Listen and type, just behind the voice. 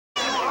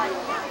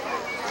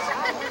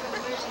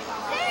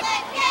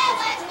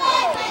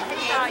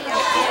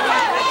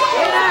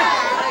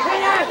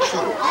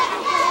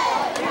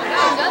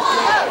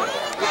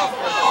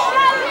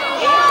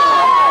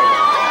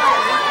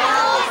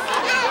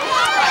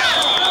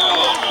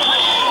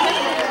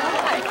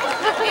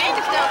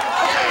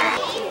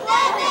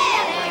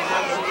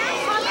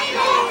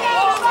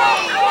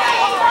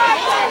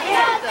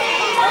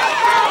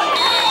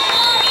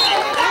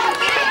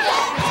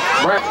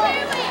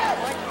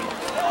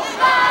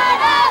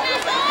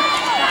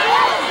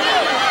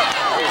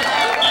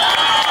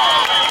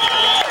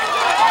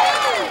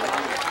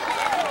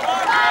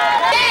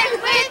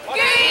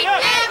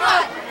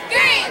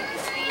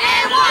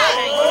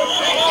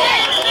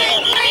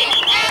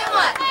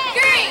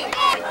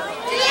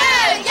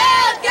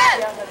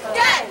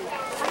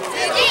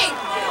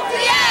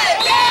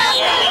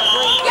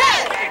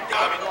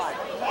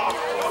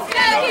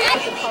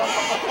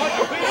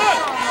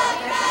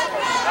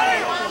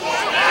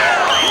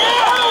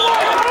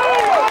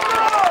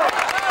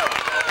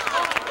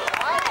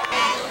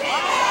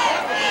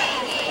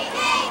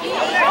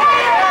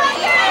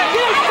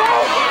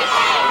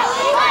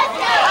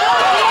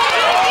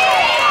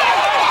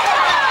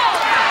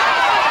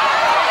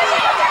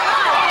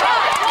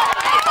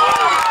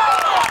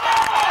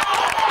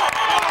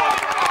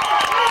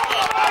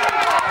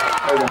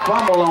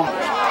fumble on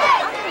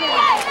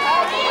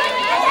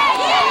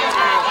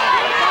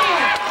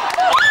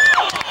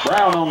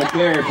Brown on the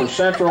carry for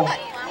Central.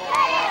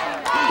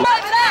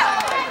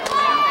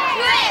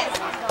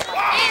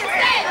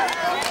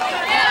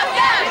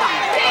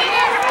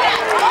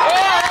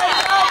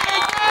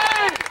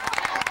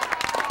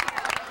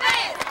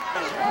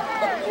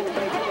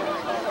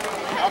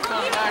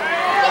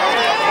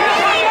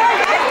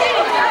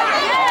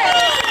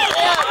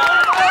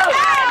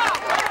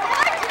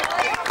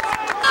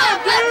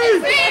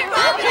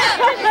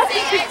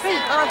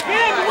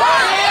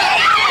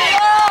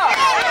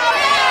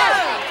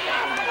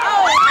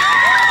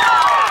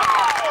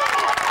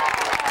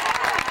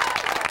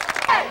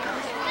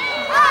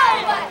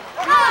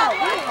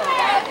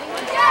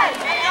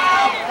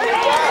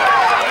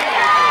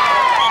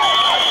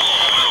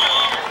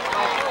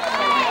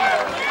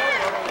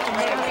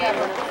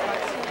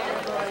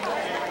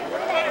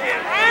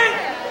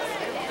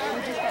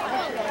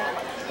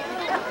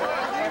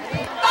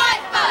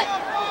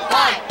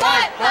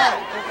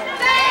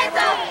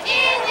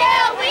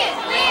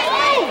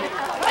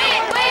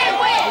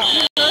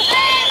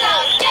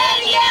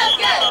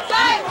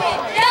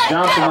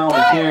 Johnson on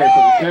the carry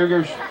for the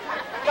Cougars.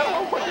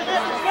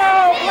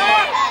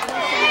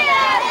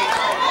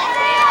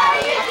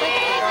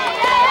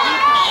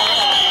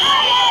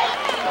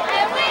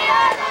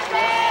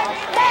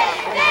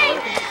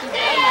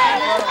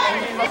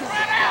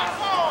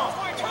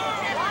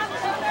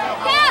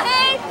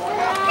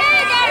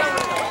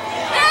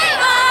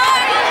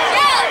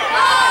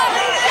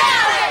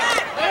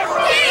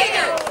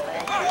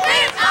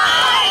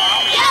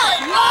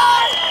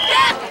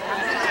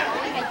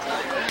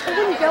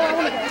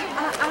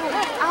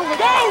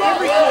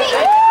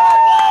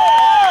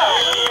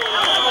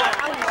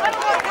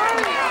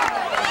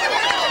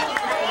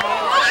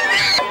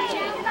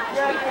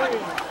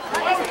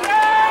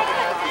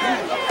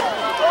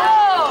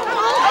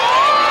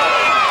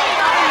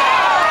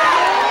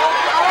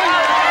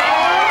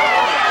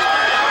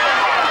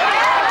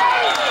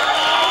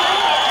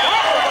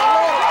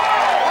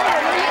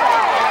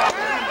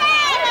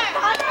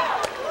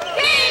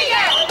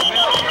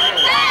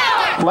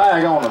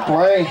 Flag on the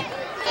play.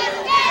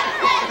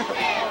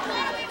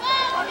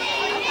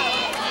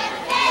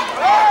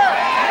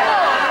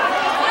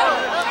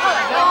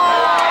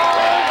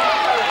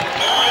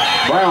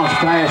 Brown's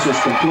pass is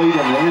complete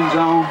in the end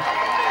zone.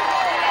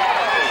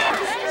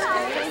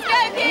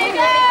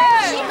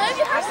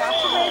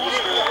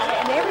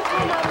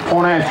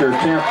 Point after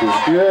attempt is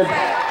good.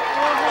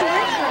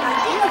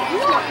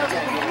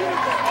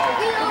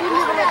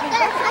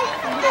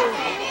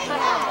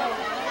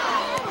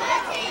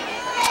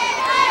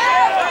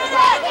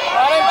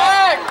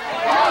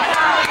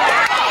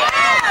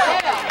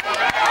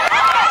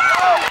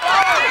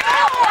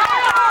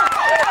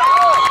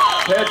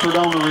 Bedford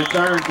on the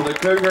return for the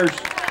Cougars.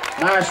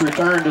 Nice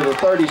return to the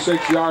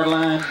 36-yard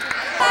line.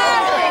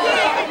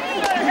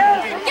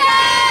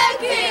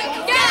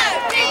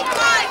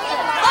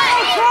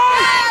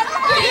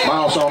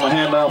 Miles on the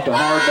handoff to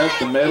Harden up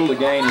the middle. The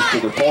gain is to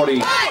the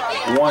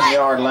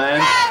 41-yard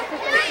line.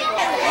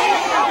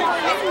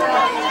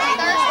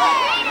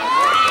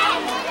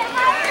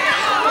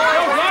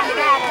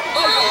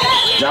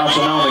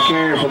 Johnson on the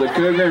carry for the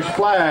Cougars.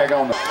 Flag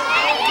on the...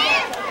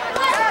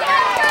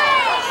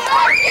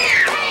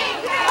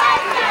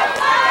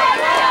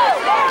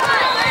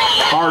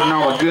 Harden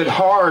on a good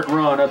hard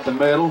run up the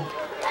middle.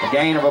 A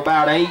gain of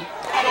about 8.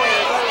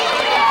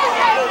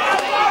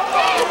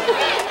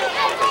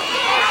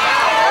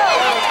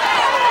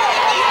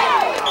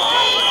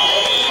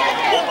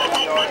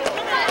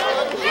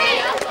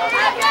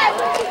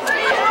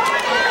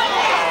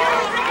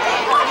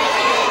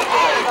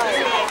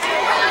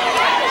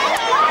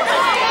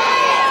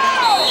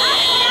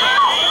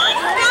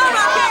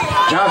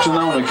 Johnson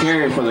on the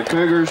carry for the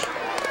Cougars.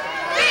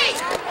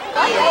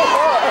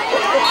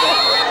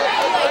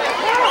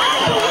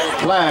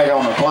 Flag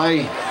on the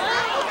play.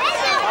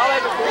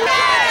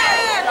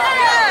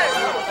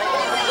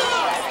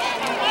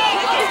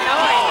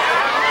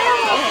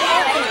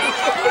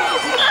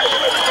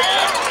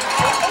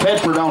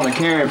 Bedford on the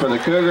carry for the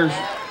Cougars.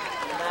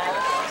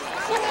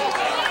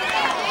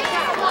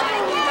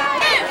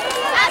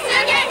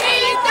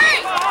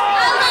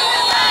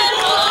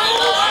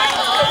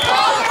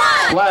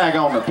 Flag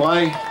on the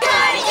play.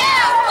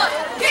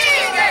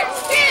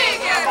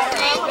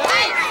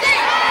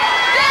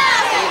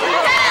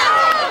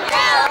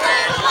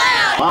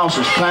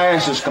 Mouse's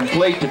pass is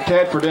complete to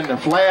Tedford in the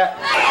flat.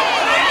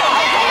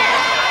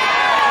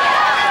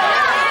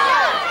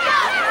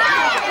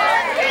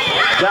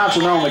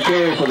 Johnson on the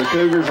carry for the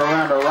Cougars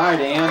around the right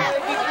end.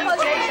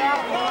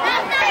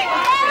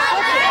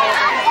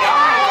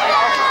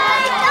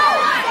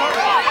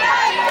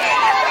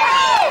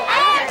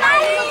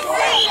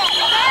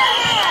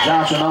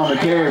 Johnson on the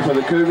carry for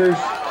the Cougars.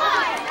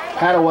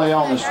 Hadaway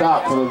on the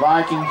stop for the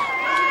Vikings.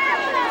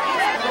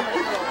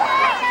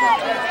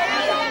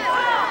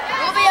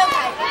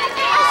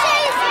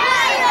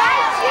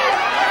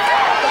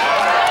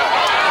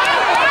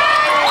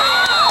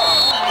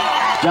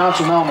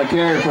 Johnson on the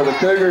carry for the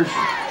Cougars.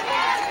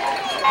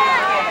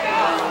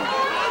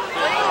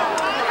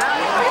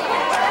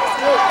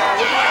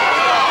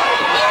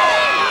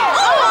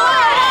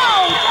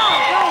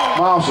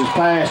 Moss's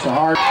pass to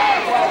Hart.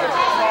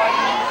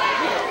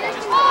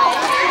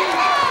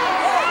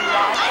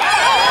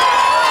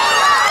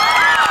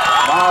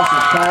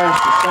 Moss's pass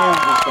to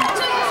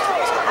Sims.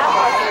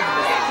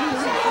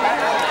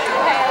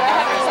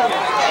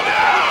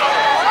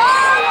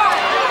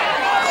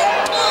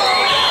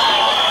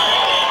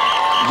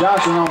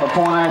 Johnson on the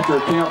point after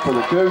attempt for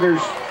the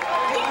Cougars.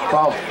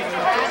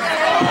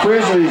 The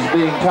Grizzlies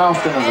being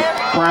tossed into the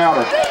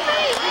crowd.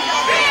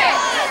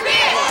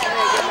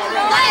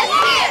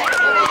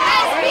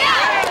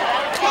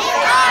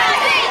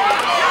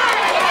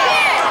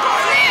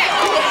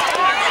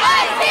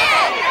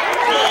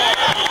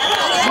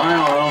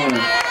 Brown on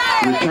the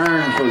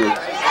return for the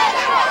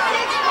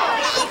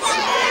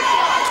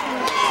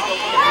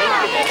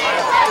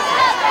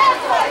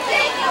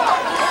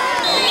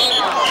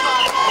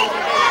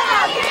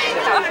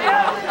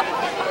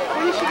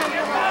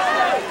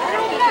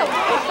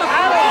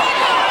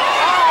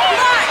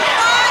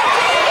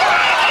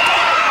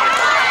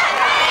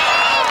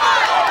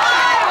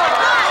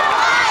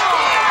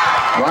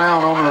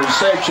Brown on the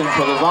reception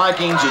for the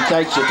Vikings. He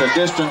takes it the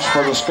distance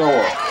for the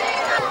score.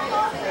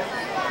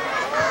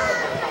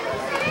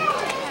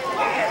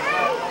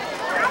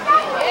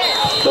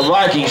 The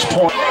Vikings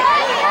point.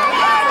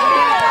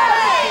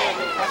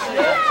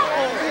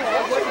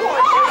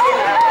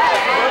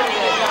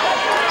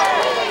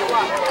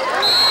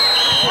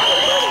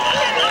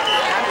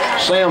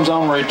 Sims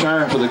on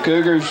return for the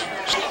Cougars.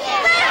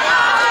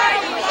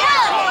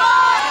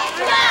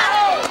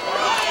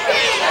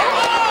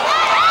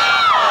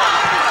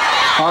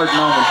 Harden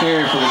on the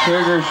carry for the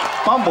Cougars.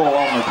 Fumble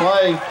on the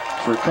play.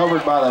 It's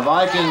recovered by the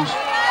Vikings.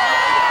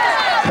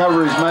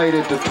 Cover is made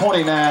at the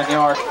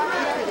 29-yard.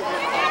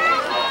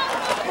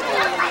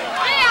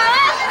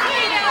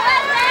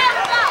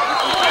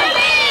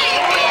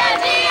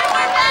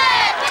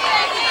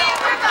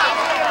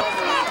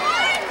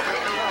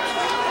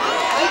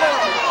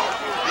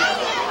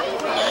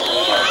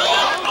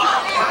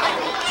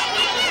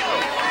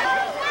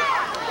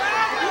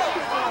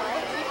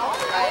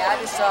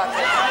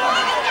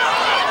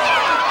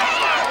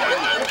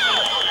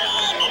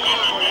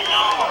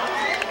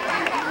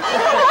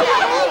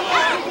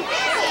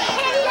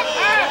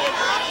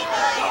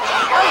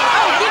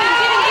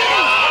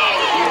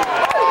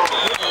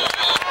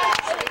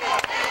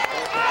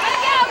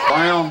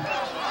 Brown,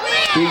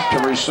 deep to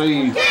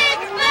receive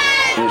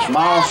is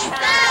Moss.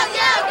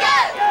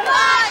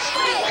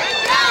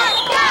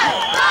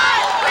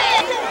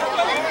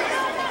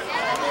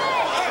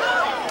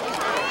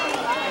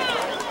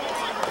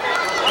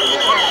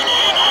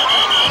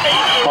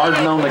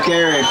 Harden on the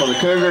carry for the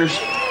Cougars.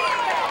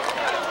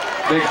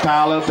 Big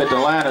pile up at the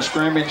line of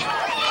scrimmage.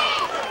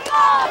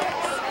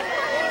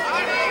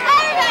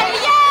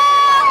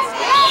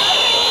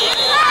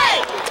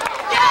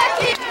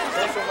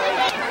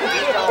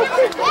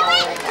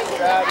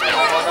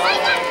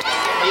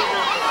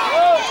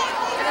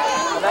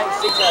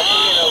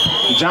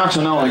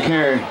 Johnson on the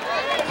carry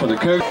for the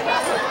Cougars.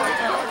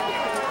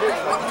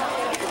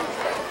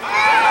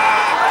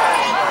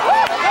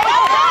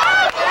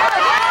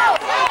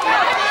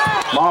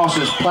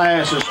 Moss's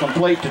pass is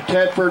complete to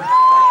Tedford.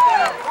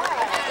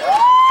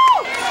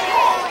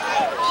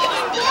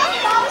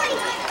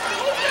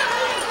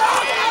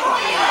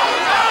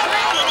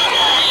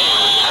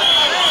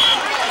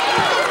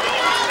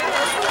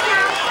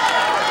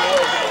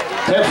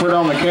 Tedford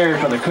on the carry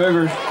for the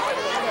Cougars.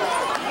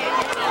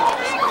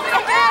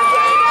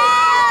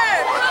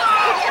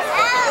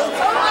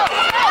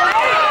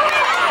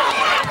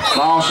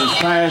 Moss's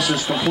pass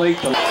is complete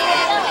to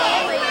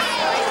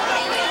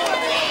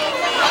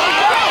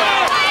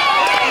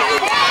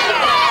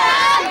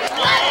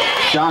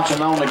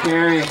Johnson on the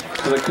carry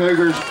for the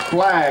Cougars.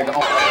 Flag on.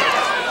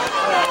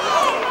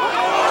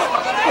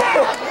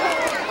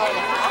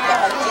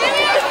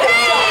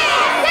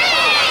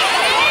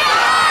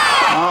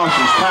 Oh,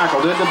 she's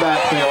tackled in the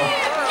backfield.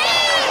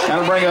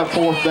 That'll bring up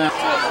fourth down.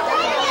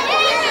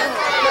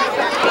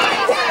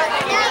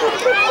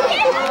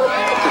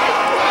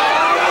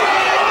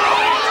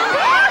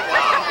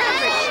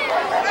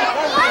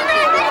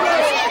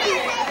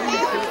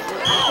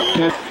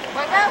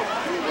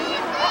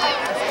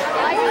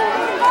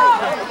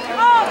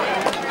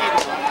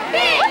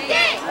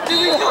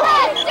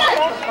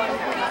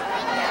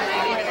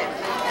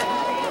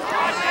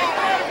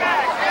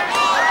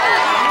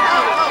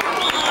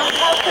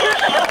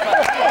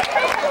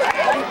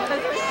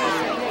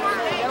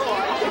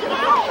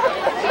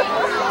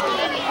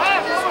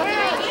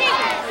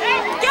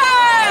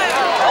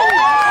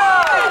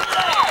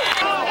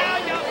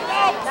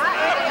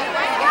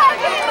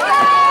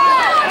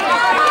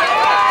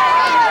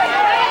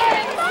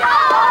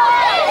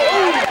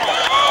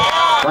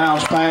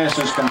 Brown's pass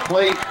is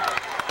complete.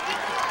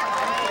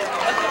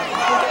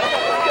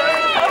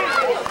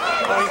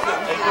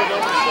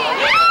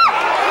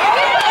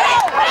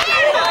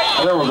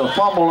 There was a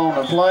fumble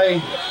on the play.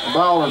 The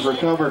ball is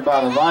recovered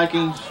by the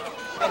Vikings.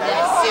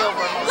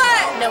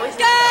 No, it's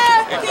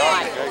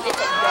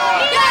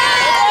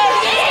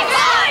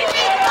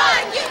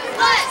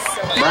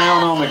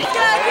Brown on the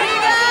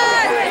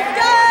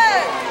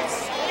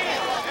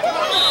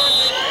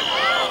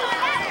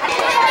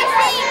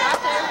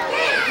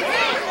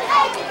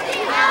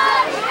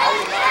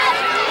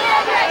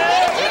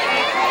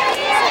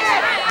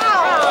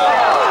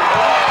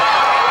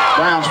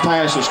Brown's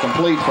pass is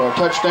complete for a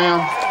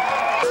touchdown.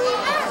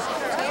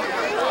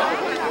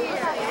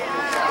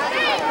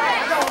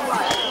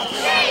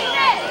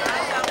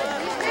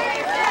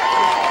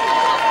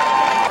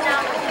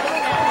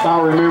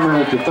 I'll remember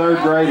that the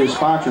third grade is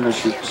sponsoring the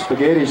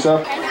spaghetti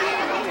stuff.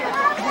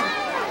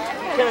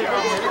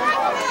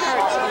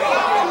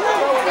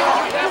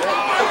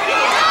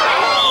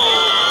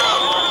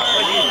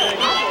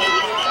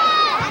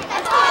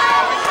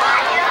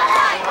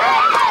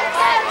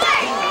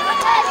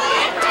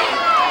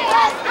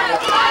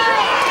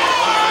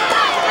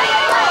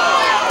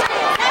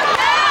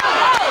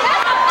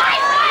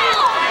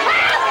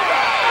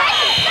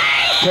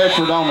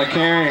 Tedford on the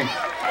carry.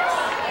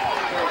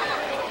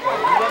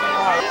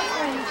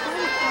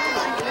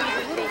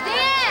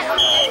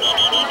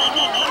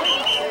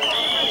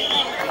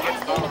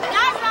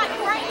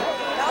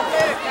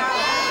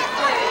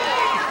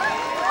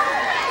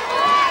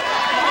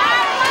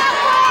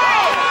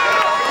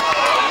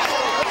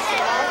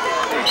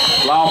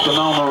 Lofton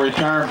on the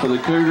return for the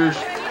Cougars.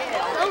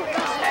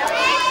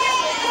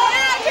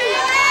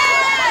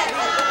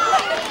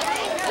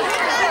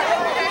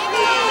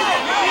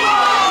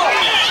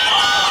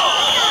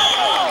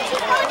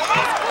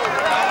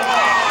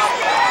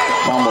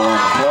 Fumble on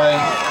the play.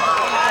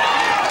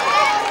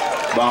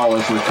 Ball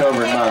is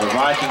recovered by the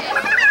Vikings.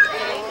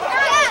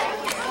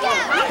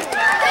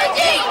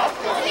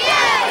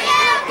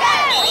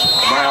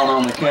 Brown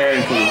on the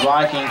carry for the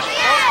Vikings.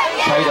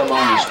 Tatum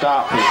on the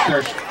stop for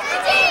Kirsten.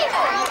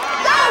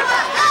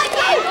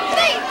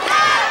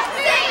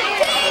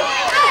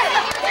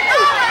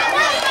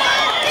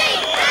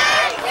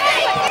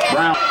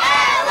 Brown.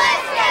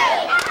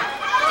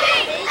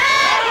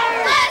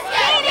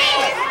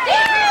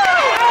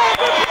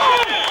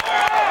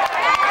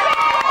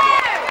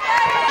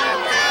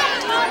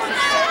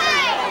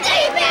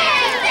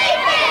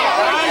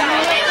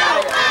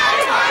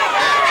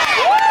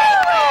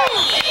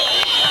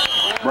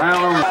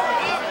 Brown on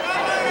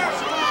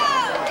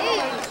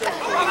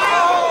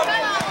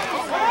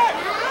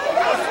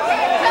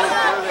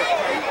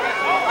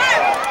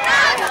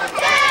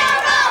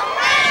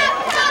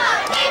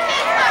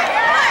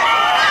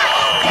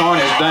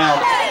point is down.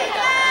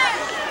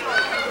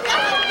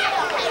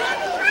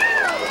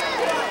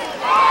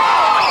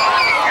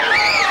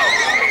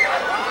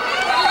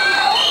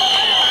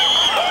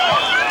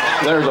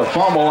 There's a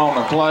fumble on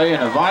the play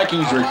and the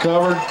Vikings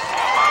recovered.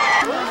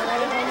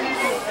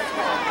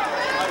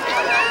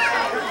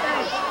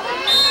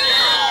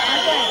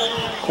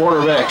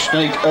 Quarterback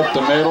sneak up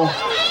the middle.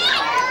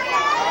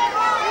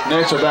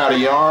 Net's about a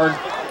yard.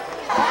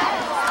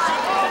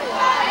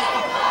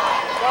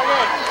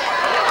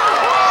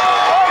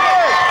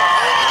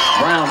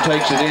 Brown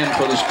takes it in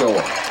for the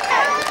score.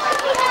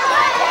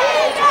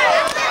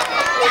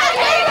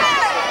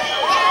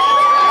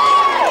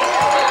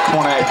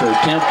 Point after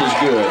attempt is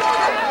good.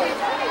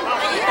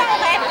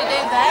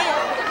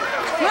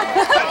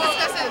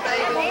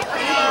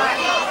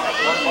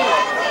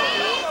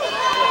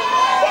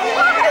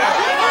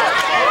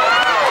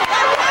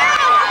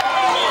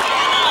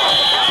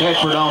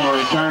 Tedford on the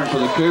return for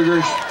the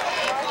Cougars.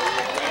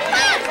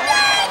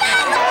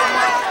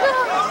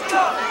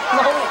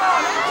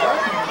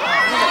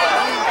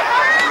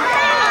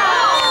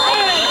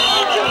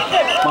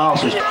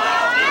 Miles is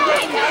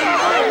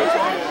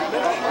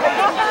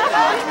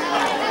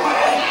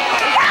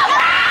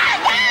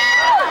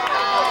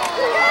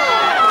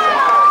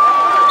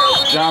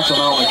Johnson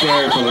on the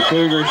carry for the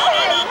Cougars.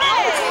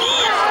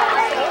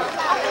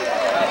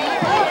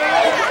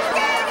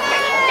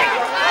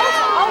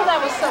 Oh, that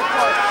was so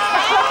close.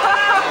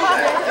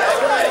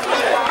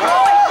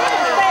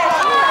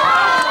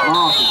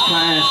 Miles is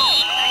pass.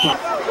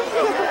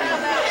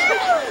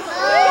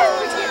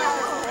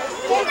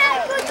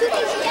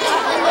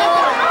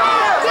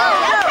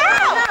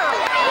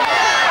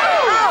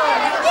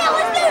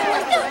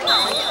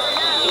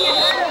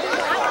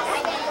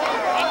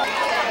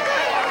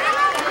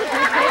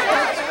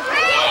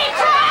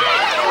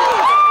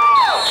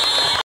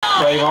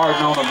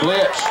 Harden on a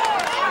blitz.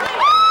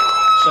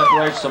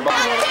 Separates the ball.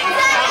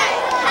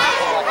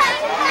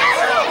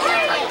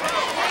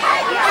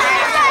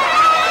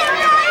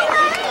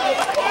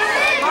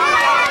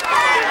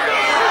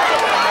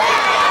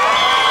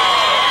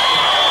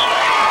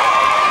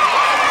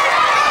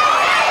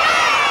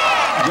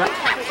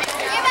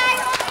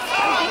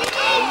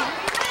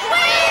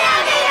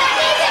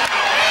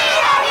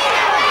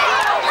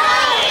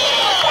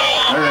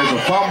 There is a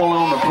fumble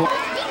on the play.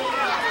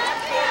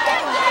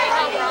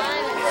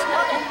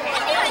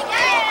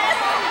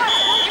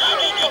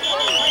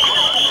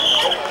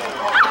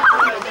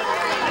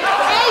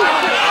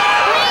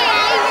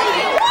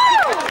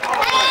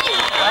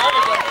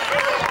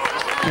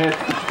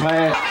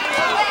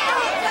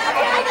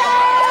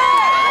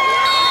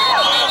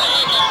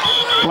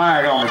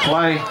 flag on the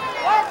play.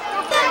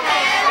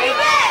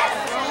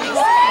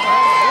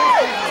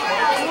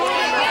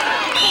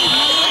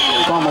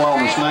 Fumble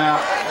on the snap,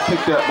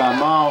 picked up by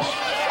Moss.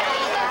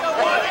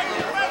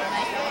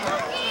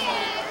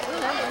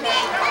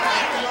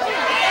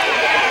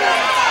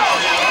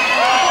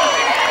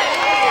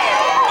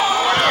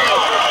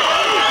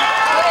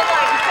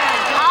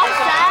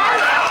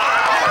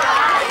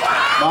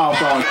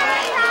 Moss on.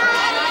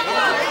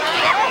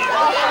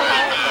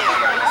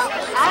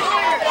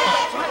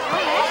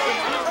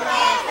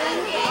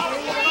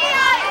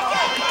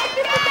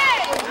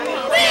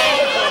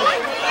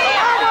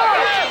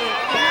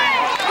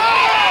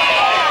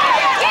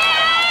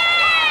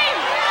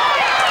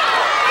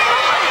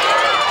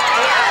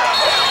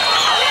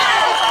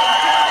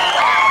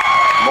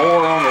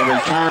 More on the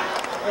return.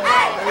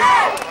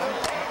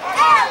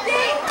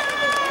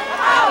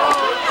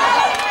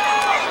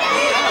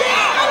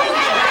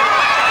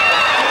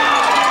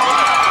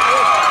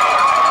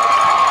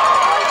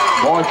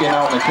 Boykin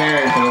on the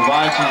carry for the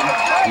Vikings.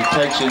 He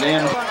takes it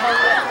in.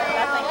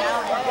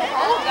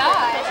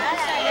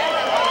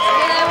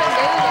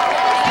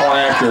 Point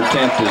after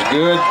attempt is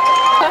good.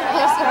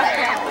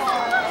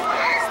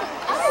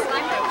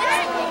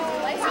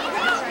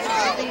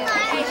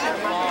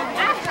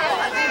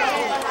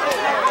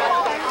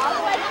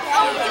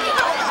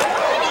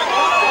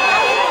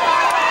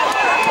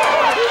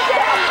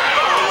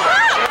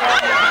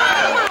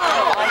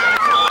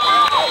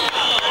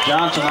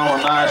 Johnson on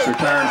a nice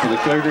return for the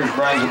Cougars,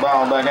 brings the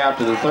ball back out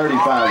to the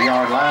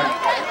 35-yard line.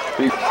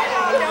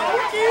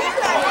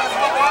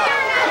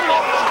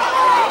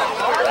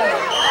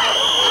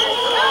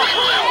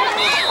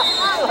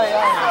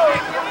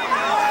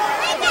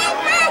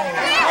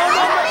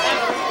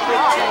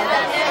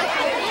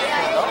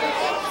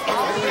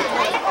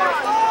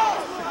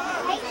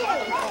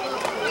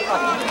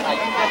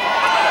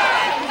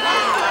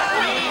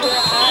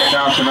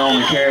 Johnson on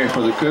the carry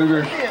for the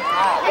Cougars.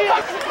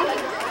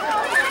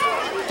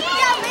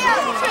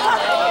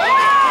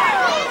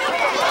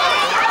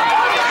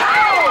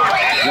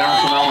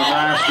 Johnson on a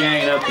nice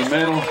gain up the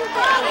middle.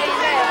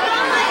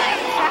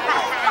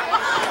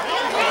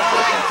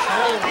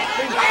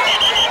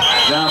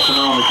 Johnson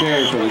on the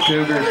carry for the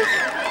Cougars.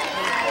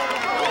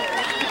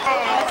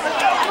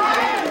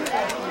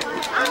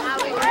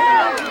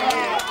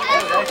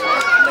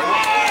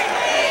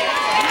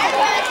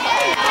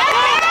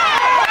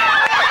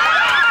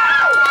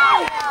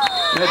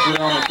 Catch it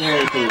on the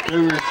carry for the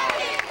Cougars.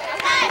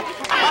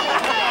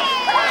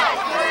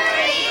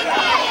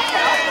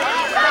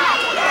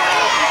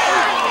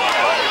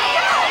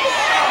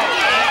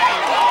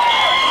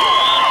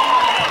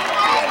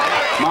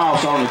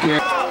 Moss on the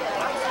carry.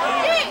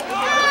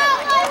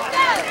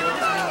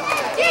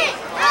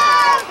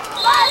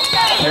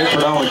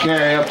 Hayford on the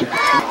carry up to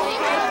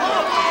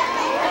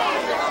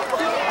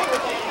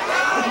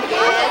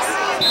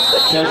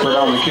Hayford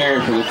on the carry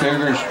for the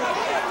Cougars.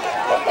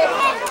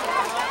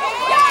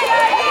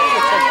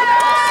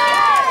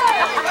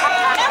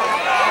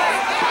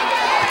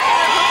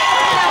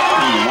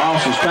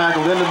 Moss is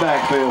tackled in the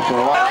backfield for a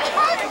while.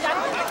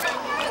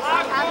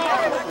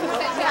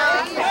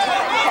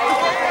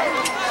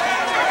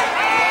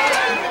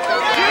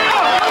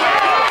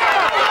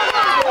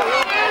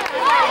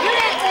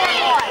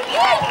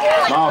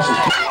 Moss is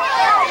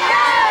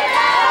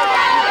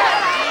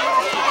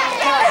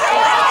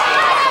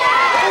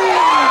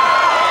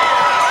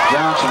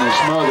Johnson is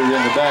smothered in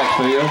the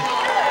backfield.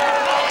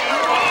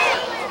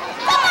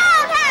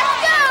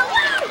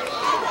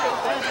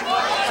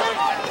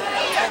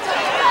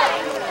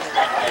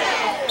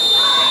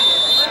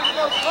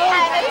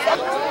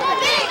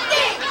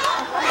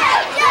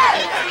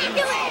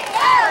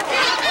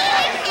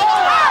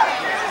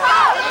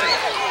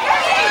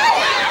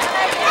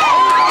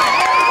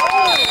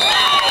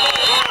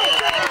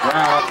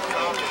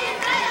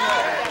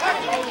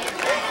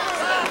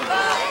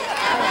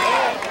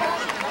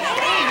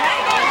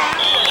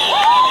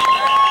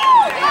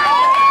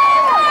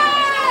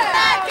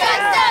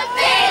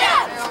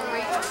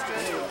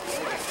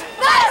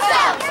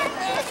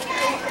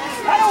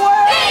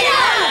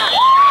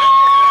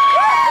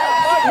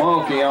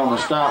 On the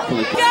stop for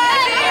the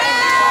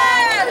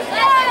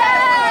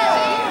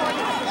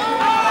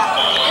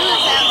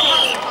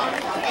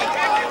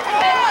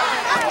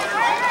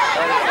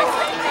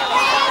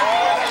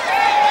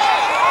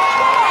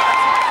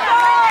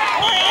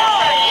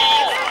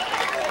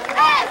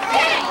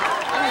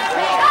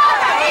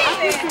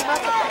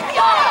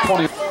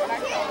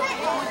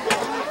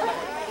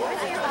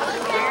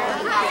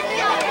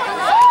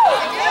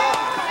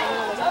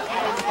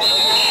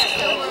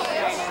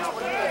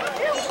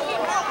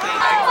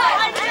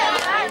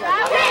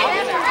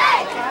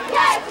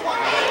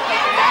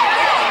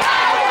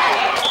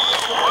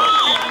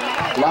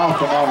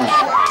Lofton on the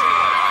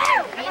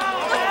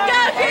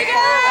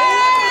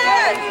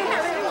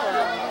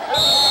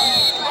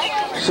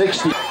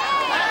 60.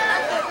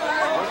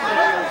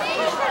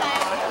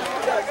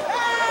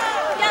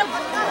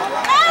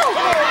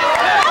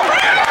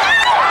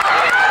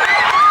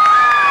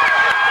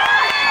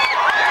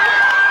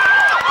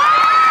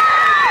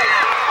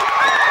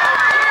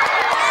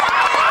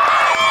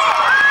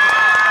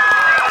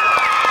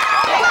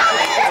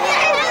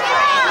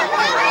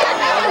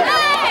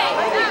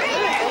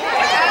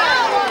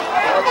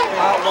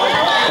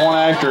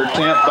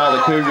 attempt by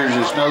the Cougars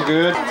is no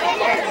good.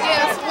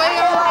 Yes, way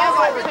over him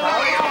like the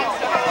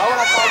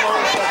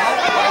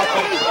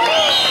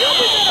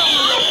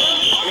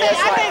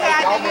I think I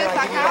can do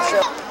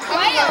this.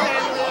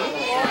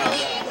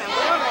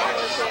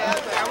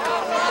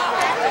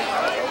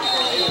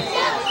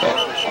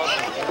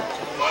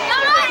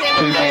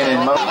 Two men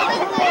in motion.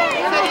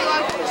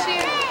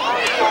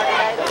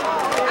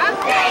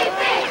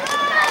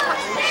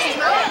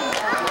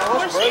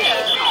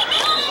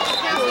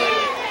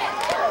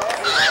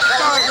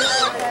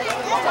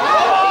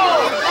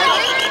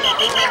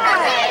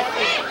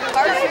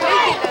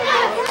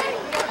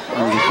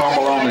 There's a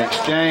fumble on the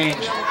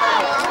exchange.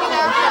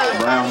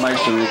 Brown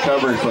makes the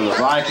recovery for the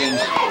Vikings.